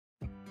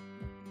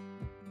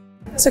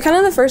So kind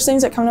of the first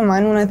things that come to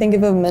mind when I think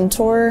of a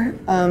mentor,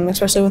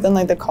 especially within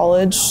like the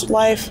college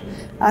life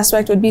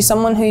aspect, would be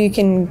someone who you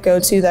can go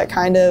to that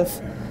kind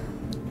of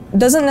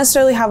doesn't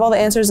necessarily have all the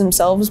answers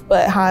themselves,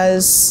 but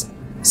has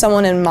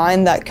someone in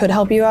mind that could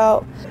help you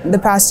out. The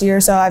past year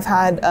or so I've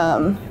had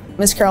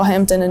Miss Carol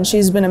Hampton, and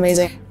she's been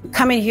amazing.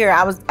 Coming here,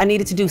 I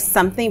needed to do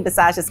something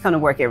besides just come to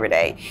work every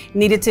day.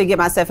 Needed to get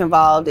myself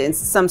involved in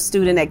some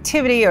student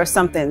activity or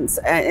something.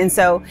 And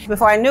so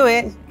before I knew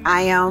it,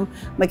 I am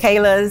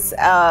Makayla's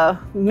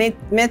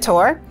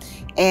mentor.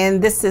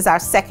 And this is our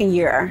second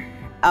year,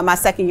 my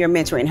second year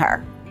mentoring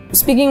her.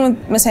 Speaking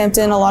with Miss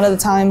Hampton, a lot of the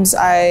times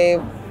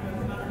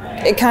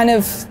it kind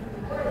of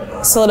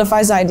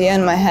solidifies the idea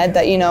in my head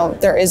that, you know,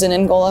 there is an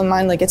end goal in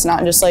mind. Like, it's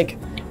not just like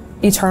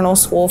eternal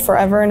school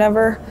forever and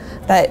ever,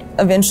 that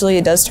eventually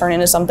it does turn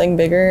into something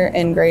bigger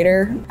and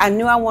greater. I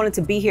knew I wanted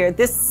to be here.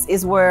 This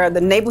is where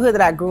the neighborhood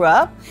that I grew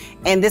up,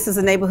 and this is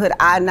a neighborhood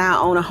I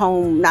now own a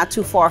home not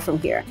too far from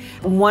here.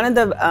 One of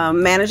the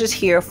managers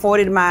here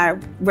forwarded my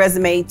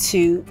resume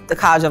to the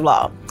College of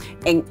Law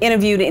and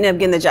interviewed and ended up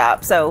getting the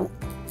job. So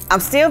I'm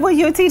still with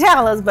UT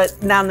Dallas,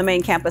 but now I'm the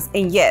main campus.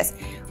 And yes,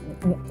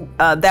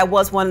 that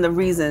was one of the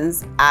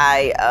reasons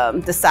I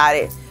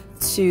decided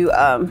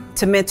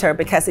to mentor,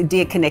 because it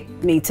did connect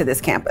me to this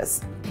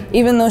campus.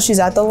 Even though she's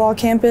at the law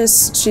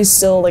campus, she's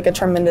still like a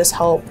tremendous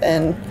help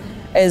and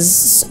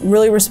is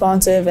really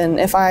responsive. And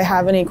if I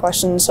have any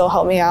questions, she'll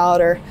help me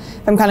out, or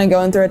if I'm kind of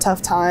going through a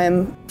tough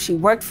time. She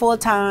worked full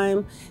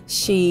time.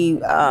 She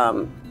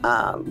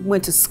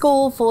went to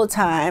school full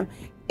time.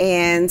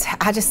 And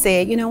I just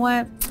said, you know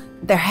what?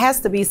 There has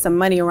to be some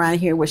money around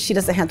here where she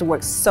doesn't have to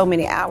work so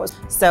many hours.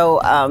 So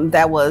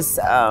that was,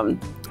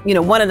 you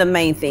know, one of the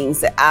main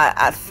things that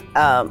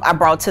I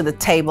brought to the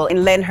table,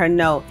 and letting her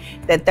know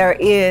that there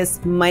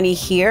is money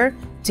here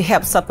to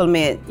help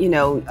supplement, you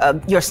know,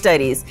 your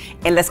studies,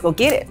 and let's go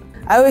get it.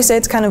 I always say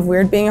it's kind of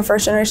weird being a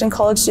first-generation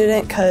college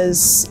student,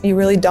 because you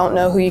really don't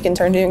know who you can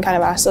turn to and kind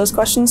of ask those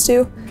questions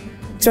to.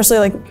 Especially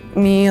like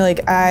me,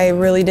 like I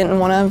really didn't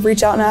want to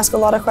reach out and ask a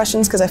lot of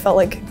questions, because I felt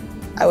like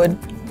I would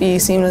be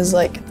seen as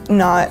like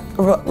not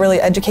really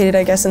educated,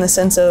 I guess, in the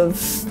sense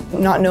of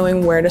not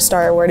knowing where to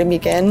start, where to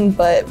begin.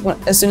 But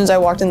as soon as I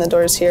walked in the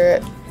doors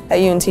here at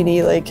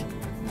UNTD, like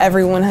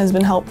everyone has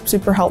been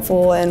super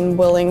helpful and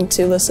willing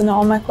to listen to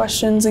all my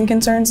questions and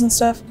concerns and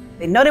stuff.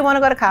 They know they want to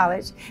go to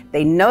college.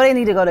 They know they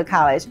need to go to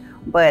college,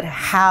 but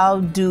how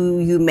do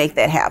you make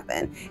that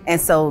happen?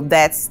 And so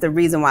that's the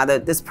reason why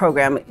this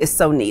program is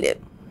so needed.